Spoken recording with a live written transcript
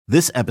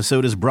This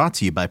episode is brought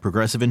to you by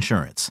Progressive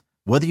Insurance.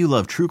 Whether you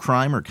love true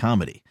crime or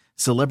comedy,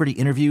 celebrity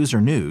interviews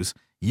or news,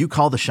 you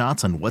call the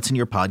shots on what's in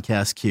your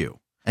podcast queue.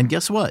 And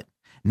guess what?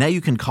 Now you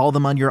can call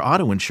them on your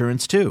auto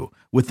insurance too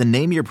with the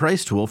Name Your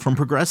Price tool from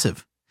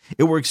Progressive.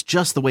 It works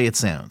just the way it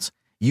sounds.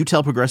 You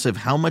tell Progressive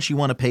how much you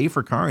want to pay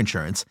for car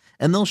insurance,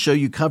 and they'll show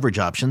you coverage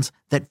options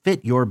that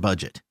fit your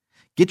budget.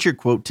 Get your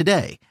quote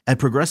today at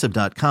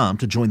Progressive.com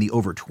to join the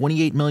over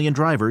 28 million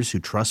drivers who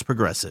trust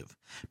Progressive.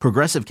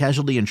 Progressive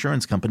Casualty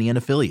Insurance Company and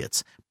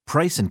Affiliates.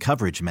 Price and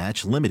coverage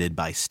match limited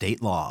by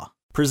state law.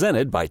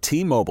 Presented by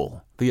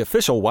T-Mobile, the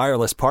official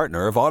wireless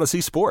partner of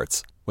Odyssey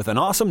Sports. With an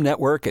awesome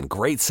network and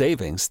great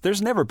savings,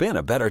 there's never been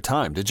a better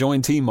time to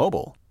join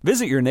T-Mobile.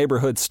 Visit your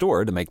neighborhood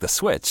store to make the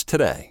switch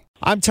today.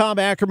 I'm Tom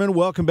Ackerman.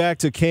 Welcome back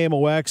to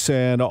KMOX,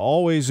 and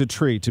always a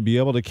treat to be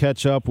able to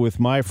catch up with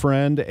my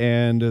friend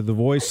and the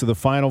voice of the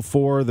Final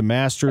Four, the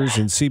Masters,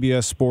 and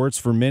CBS Sports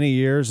for many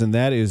years, and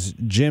that is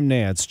Jim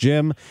Nantz.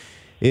 Jim,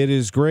 it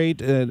is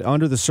great.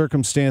 Under the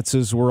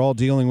circumstances, we're all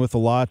dealing with a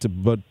lot,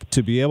 but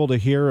to be able to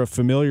hear a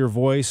familiar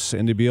voice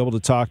and to be able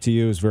to talk to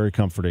you is very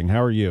comforting.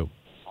 How are you?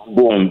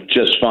 Doing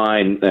just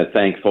fine,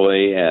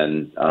 thankfully,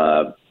 and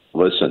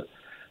listen,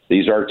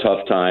 these are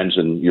tough times,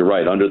 and you're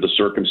right, under the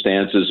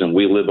circumstances, and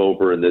we live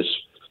over in this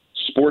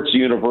sports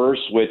universe,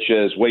 which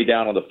is way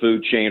down on the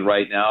food chain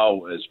right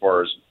now as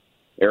far as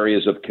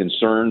areas of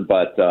concern.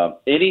 But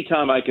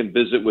anytime I can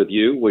visit with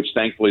you, which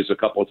thankfully is a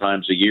couple of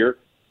times a year,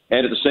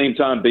 and at the same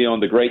time be on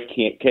the great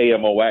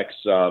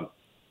KMOX,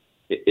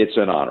 it's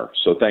an honor.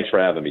 So thanks for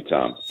having me,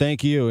 Tom.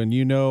 Thank you, and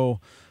you know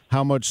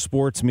how much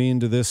sports mean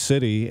to this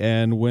city,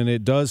 and when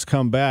it does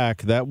come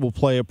back, that will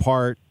play a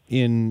part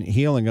in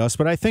healing us.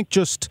 But I think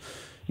just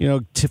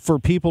for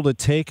people to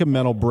take a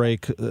mental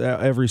break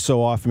every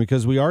so often,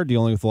 because we are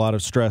dealing with a lot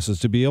of stresses,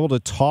 to be able to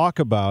talk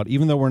about,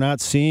 even though we're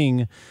not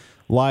seeing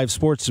live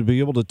sports, to be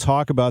able to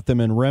talk about them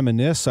and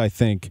reminisce, I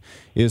think,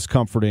 is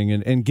comforting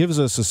and gives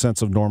us a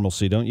sense of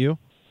normalcy, don't you?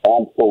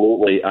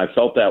 Absolutely. I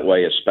felt that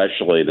way,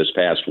 especially this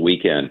past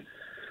weekend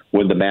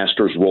when the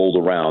Masters rolled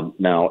around.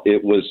 Now,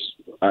 it was,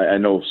 I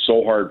know,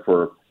 so hard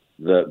for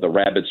the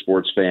rabid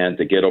sports fan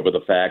to get over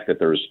the fact that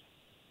there's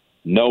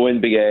no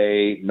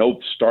NBA, no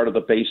start of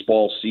the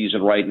baseball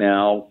season right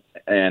now,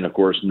 and, of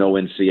course, no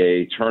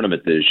NCAA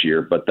tournament this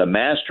year. But the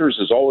Masters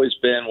has always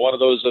been one of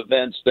those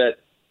events that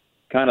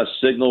kind of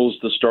signals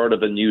the start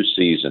of a new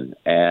season.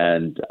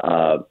 And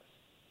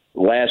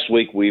last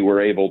week we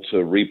were able to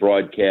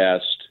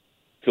rebroadcast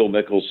Phil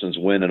Mickelson's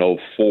win in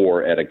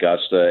 2004 at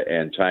Augusta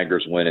and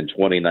Tiger's win in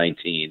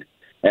 2019.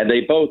 And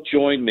they both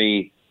joined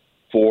me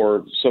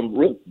for some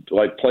real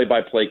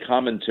play-by-play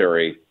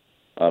commentary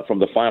from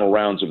the final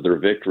rounds of their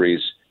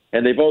victories.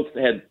 And they both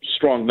had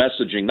strong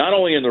messaging, not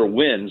only in their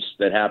wins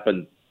that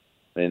happened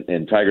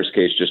in Tiger's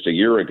case just a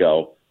year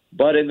ago,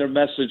 but in their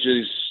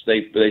messages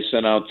they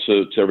sent out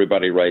to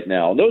everybody right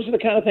now. And those are the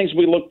kind of things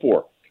we look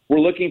for. We're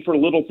looking for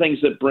little things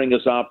that bring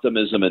us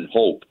optimism and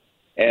hope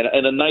and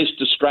a nice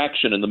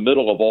distraction in the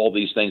middle of all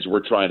these things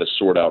we're trying to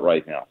sort out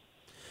right now.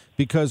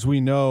 Because we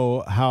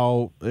know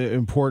how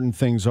important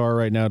things are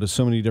right now to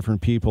so many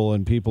different people,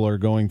 and people are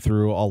going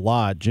through a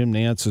lot. Jim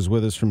Nantz is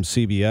with us from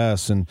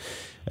CBS. And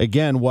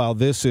again, while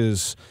this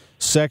is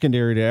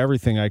secondary to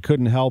everything, I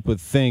couldn't help but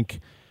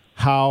think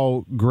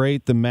how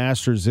great the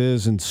Masters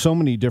is in so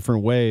many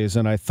different ways.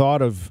 And I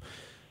thought of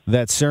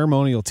that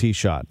ceremonial tee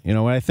shot. When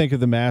I think of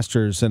the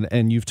Masters,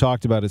 and you've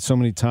talked about it so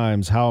many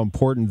times, how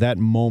important that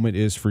moment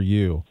is for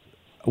you.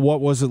 What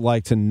was it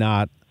like to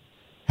not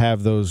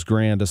have those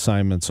grand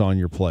assignments on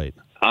your plate?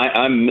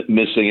 I'm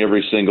missing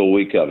every single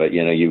week of it.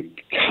 You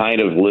kind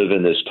of live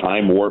in this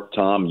time warp,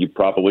 Tom. You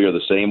probably are the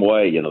same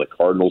way. The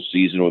Cardinals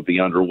season would be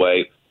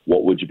underway.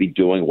 What would you be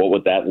doing? What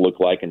would that look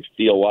like and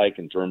feel like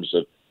in terms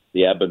of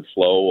the ebb and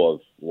flow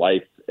of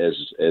life as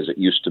it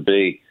used to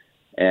be?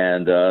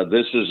 And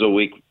this is a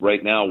week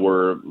right now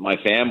where my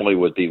family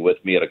would be with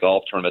me at a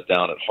golf tournament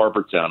down at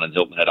Harbortown in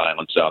Hilton Head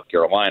Island, South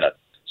Carolina.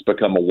 It's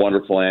become a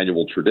wonderful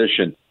annual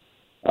tradition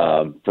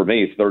for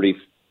me,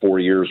 34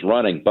 years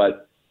running.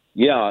 But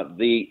yeah,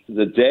 the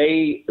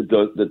day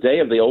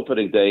of the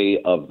opening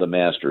day of the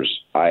Masters,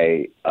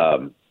 I've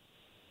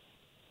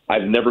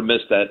never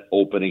missed that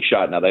opening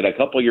shot. Now they had a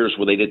couple of years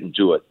where they didn't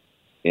do it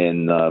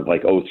in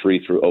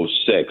 2003 through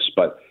 2006,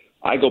 but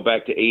I go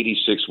back to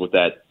 86 with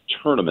that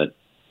tournament,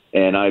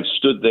 and I've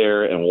stood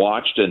there and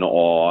watched in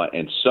awe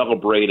and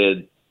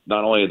celebrated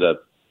not only the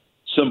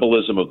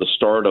symbolism of the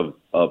start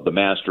of the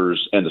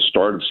Masters and the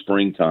start of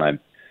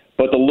springtime,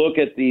 but to look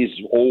at these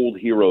old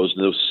heroes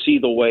and to see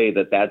the way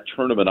that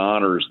tournament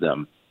honors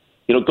them.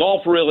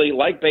 Golf really,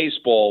 like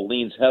baseball,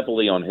 leans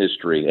heavily on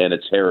history and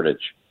its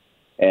heritage.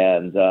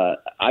 And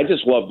I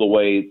just love the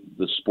way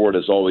the sport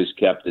has always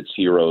kept its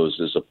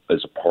heroes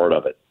as a part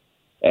of it.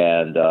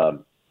 And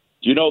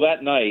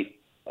that night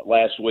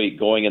last week,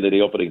 going into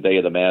the opening day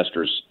of the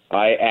Masters,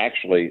 I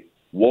actually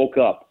woke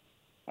up.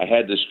 I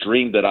had this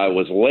dream that I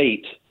was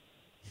late.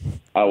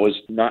 I was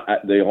not.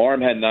 The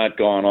alarm had not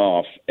gone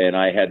off, and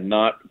I had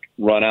not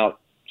run out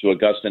to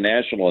Augusta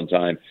National in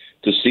time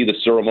to see the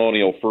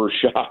ceremonial first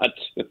shot.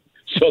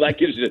 So that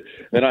gives you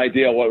an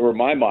idea of where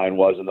my mind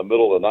was in the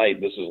middle of the night.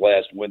 This is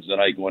last Wednesday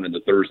night going into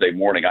Thursday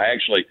morning. I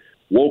actually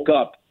woke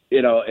up,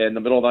 in the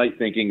middle of the night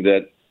thinking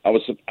that I'm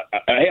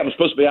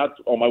supposed to be out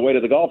on my way to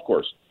the golf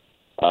course.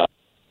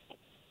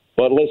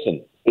 But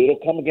listen, it'll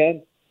come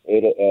again.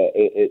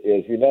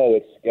 As you know,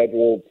 it's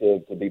scheduled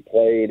to be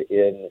played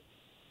in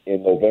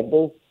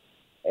November,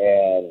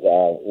 and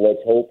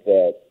let's hope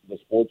that the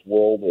sports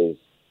world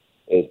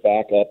is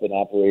back up and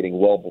operating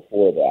well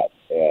before that.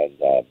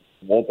 And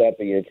won't that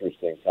be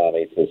interesting,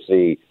 Tommy, to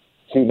see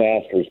two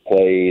Masters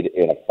played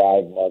in a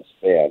 5-month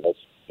span? That's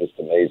just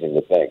amazing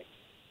to think.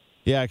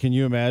 Yeah, can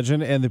you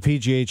imagine? And the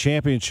PGA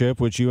Championship,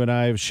 which you and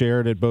I have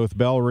shared at both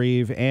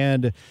Bellerive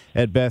and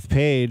at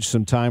Bethpage,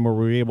 some time where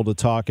we were able to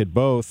talk at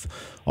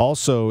both,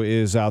 also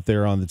is out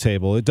there on the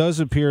table. It does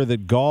appear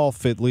that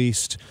golf, at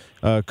least,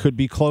 could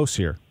be close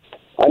here.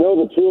 I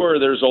know the tour,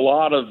 there's a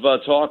lot of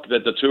talk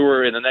that the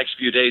tour in the next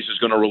few days is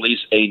going to release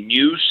a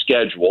new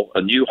schedule,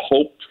 a new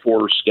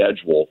hoped-for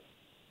schedule.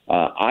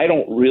 I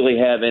don't really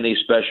have any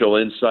special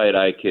insight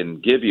I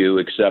can give you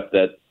except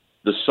that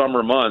the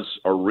summer months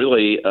are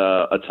really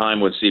a time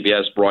when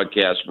CBS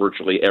broadcasts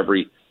virtually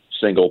every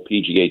single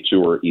PGA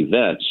Tour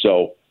event.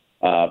 So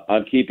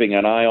I'm keeping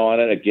an eye on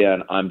it.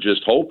 Again, I'm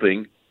just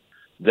hoping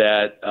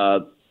that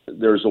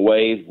there's a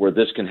way where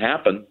this can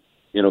happen.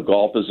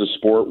 Golf is a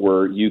sport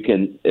where you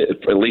can,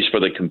 at least for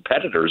the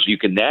competitors, you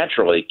can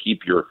naturally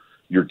keep your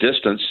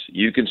distance.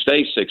 You can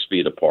stay 6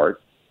 feet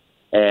apart.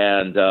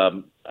 And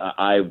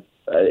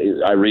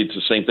I read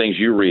the same things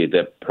you read,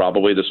 that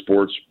probably the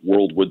sports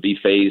world would be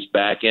phased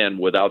back in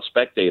without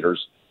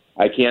spectators.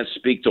 I can't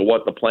speak to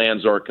what the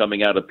plans are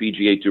coming out of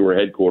PGA Tour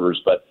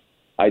headquarters, but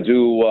I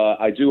do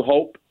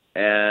hope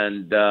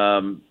and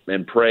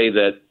pray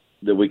that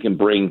we can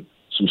bring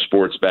some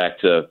sports back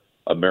to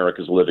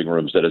America's living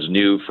rooms that is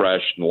new,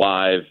 fresh, and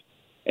live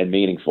and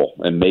meaningful.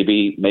 And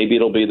maybe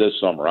it'll be this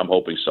summer. I'm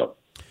hoping so.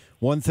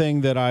 One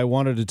thing that I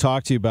wanted to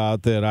talk to you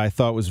about that I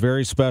thought was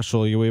very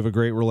special, we have a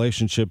great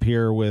relationship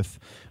here with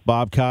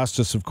Bob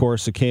Costas, of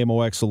course, a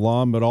KMOX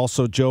alum, but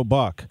also Joe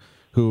Buck,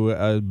 who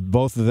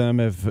both of them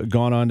have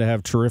gone on to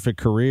have terrific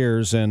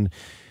careers. And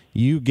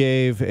you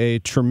gave a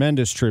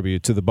tremendous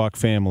tribute to the Buck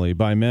family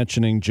by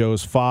mentioning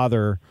Joe's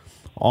father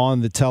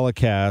on the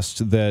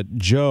telecast, that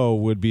Joe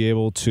would be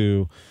able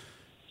to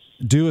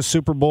do a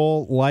Super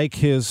Bowl like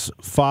his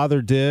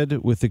father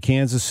did with the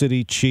Kansas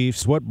City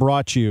Chiefs. What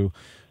brought you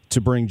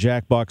to bring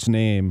Jack Buck's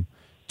name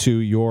to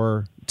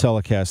your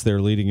telecast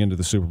there leading into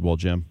the Super Bowl,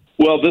 Jim?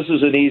 Well, this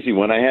is an easy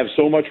one. I have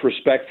so much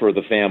respect for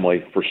the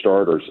family, for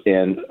starters.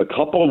 And a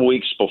couple of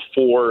weeks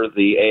before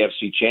the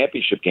AFC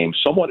Championship game,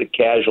 someone had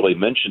casually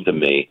mentioned to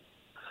me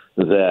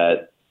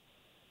that,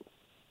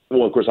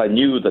 well, of course, I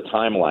knew the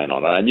timeline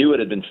on it. I knew it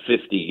had been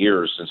 50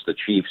 years since the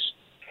Chiefs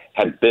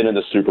had been in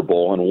the Super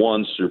Bowl and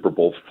won Super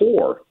Bowl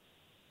IV.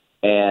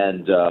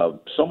 And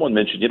someone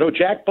mentioned,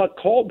 Jack Buck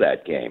called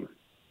that game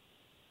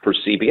for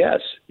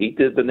CBS. He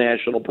did the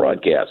national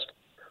broadcast.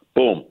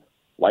 Boom.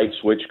 Light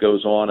switch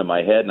goes on in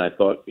my head, and I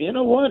thought, you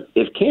know what?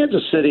 If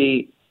Kansas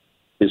City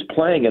is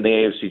playing in the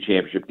AFC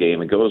Championship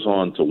game and goes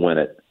on to win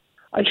it,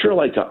 I'd sure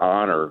like to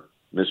honor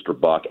Mr.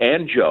 Buck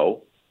and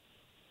Joe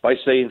by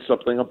saying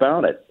something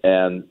about it.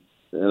 And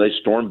they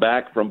stormed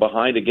back from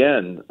behind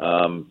again.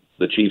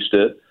 The Chiefs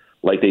did,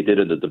 like they did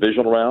in the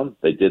divisional round.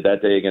 They did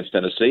that day against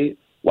Tennessee,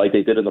 like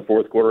they did in the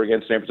fourth quarter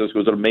against San Francisco.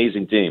 It was an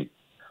amazing team.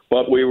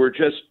 But we were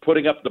just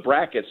putting up the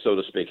brackets, so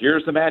to speak.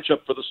 Here's the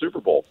matchup for the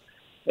Super Bowl.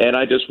 And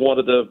I just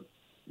wanted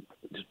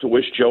to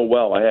wish Joe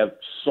well. I have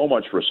so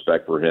much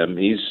respect for him.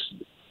 He's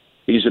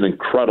an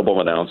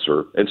incredible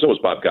announcer. And so is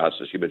Bob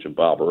Costas. You mentioned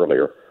Bob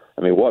earlier.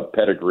 I mean, what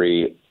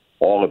pedigree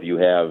all of you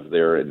have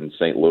there in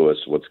St. Louis,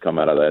 what's come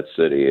out of that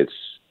city.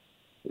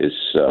 It's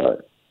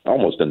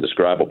almost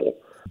indescribable.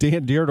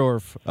 Dan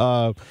Dierdorf,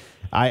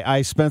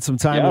 I spent some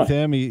time with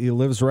him. He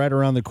lives right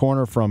around the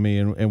corner from me,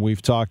 and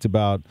we've talked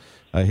about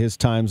his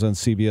times on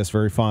CBS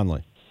very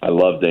fondly. I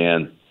love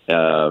Dan.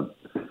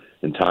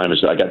 In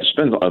times I got to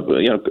spend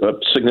a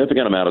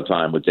significant amount of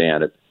time with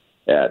Dan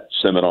at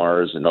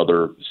seminars and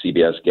other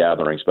CBS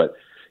gatherings. But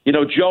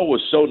Joe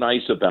was so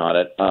nice about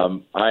it.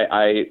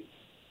 I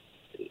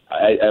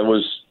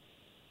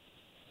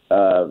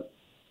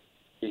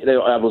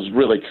was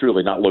really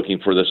truly not looking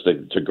for this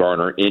to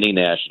garner any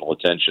national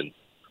attention,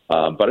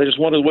 but I just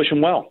wanted to wish him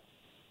well.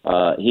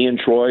 He and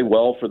Troy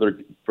well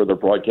for their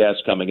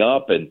broadcast coming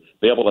up, and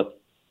be able to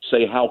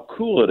say how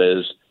cool it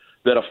is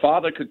that a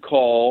father could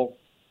call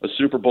a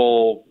Super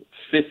Bowl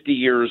 50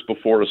 years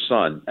before a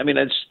son. I mean,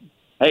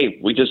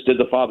 we just did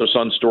the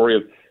father-son story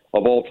of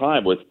all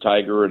time with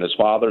Tiger and his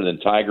father, and then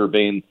Tiger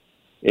being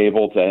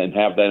able to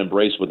have that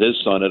embrace with his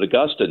son at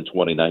Augusta in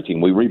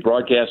 2019. We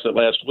rebroadcast it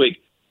last week.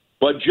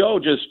 But Joe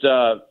just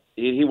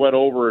he went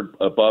over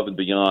above and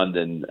beyond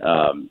and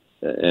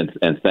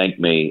thanked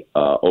me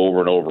over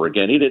and over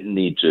again. He didn't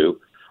need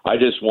to. I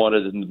just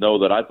wanted to know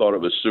that I thought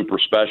it was super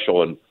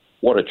special, and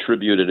what a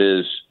tribute it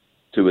is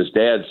to his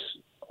dad's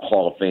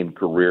Hall of Fame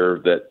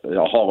career, that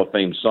a Hall of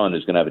Fame son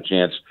is going to have a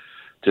chance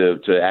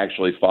to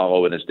actually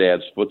follow in his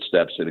dad's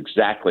footsteps at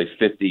exactly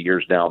 50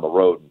 years down the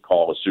road and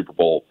call a Super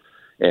Bowl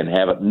and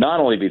have it not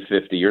only be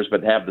 50 years,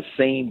 but have the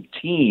same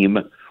team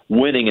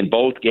winning in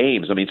both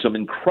games. I mean, some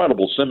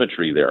incredible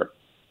symmetry there.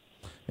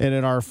 And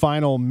in our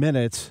final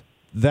minute,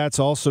 that's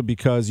also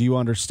because you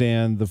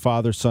understand the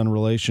father-son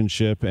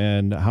relationship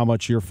and how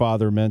much your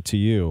father meant to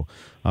you.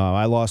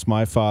 I lost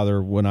my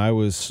father when I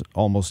was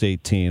almost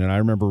 18, and I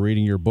remember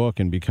reading your book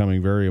and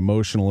becoming very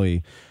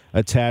emotionally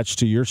attached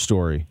to your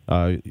story.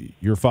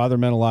 Your father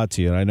meant a lot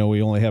to you, and I know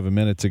we only have a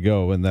minute to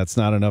go, and that's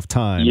not enough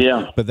time.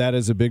 Yeah. But that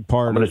is a big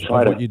part of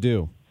what you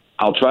do.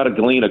 I'll try to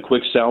glean a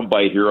quick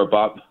soundbite here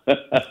about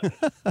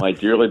my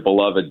dearly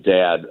beloved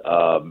dad.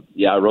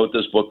 I wrote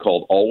this book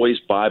called Always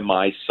by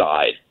My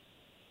Side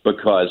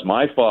because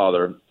my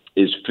father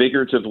is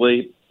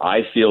figuratively, I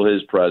feel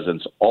his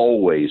presence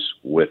always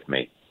with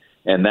me.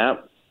 And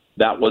that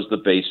was the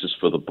basis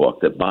for the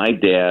book, that my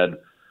dad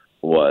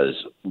was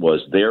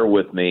there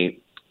with me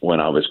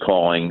when I was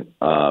calling,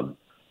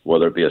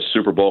 whether it be a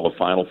Super Bowl, a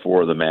Final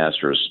Four, or the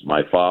Masters.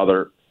 My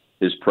father,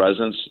 his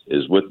presence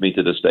is with me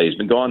to this day. He's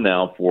been gone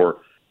now for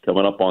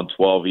coming up on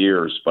 12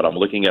 years, but I'm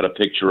looking at a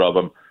picture of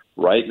him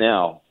right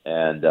now,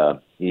 and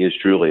he is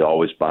truly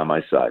always by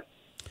my side.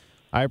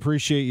 I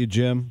appreciate you,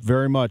 Jim,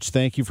 very much.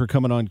 Thank you for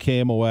coming on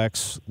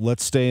KMOX.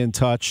 Let's stay in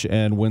touch,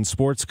 and when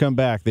sports come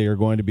back, they are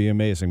going to be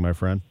amazing, my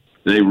friend.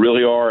 They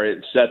really are.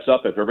 It sets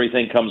up, if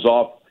everything comes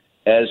off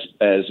as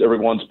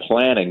everyone's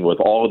planning, with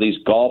all of these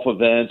golf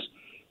events,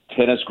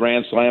 tennis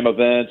Grand Slam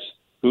events.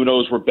 Who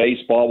knows where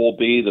baseball will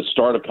be, the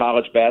start of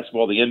college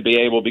basketball, the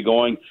NBA will be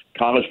going,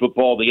 college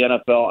football, the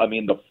NFL. I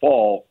mean, the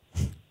fall,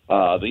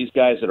 these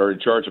guys that are in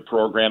charge of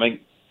programming,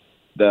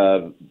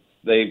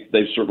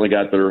 they've certainly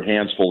got their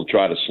hands full to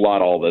try to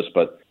slot all this,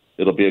 but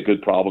it'll be a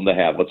good problem to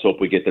have. Let's hope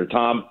we get there.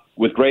 Tom,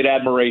 with great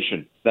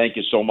admiration, thank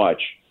you so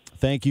much.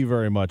 Thank you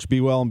very much.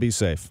 Be well and be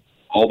safe.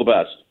 All the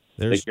best.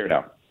 Take care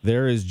now.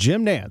 There is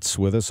Jim Nantz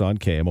with us on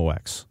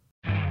KMOX.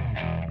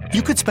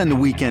 You could spend the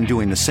weekend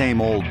doing the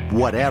same old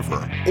whatever,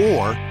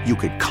 or you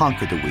could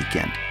conquer the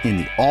weekend in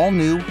the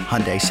all-new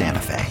Hyundai Santa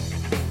Fe.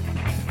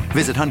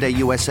 Visit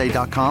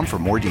HyundaiUSA.com for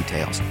more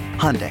details.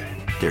 Hyundai,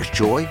 there's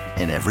joy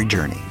in every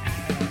journey.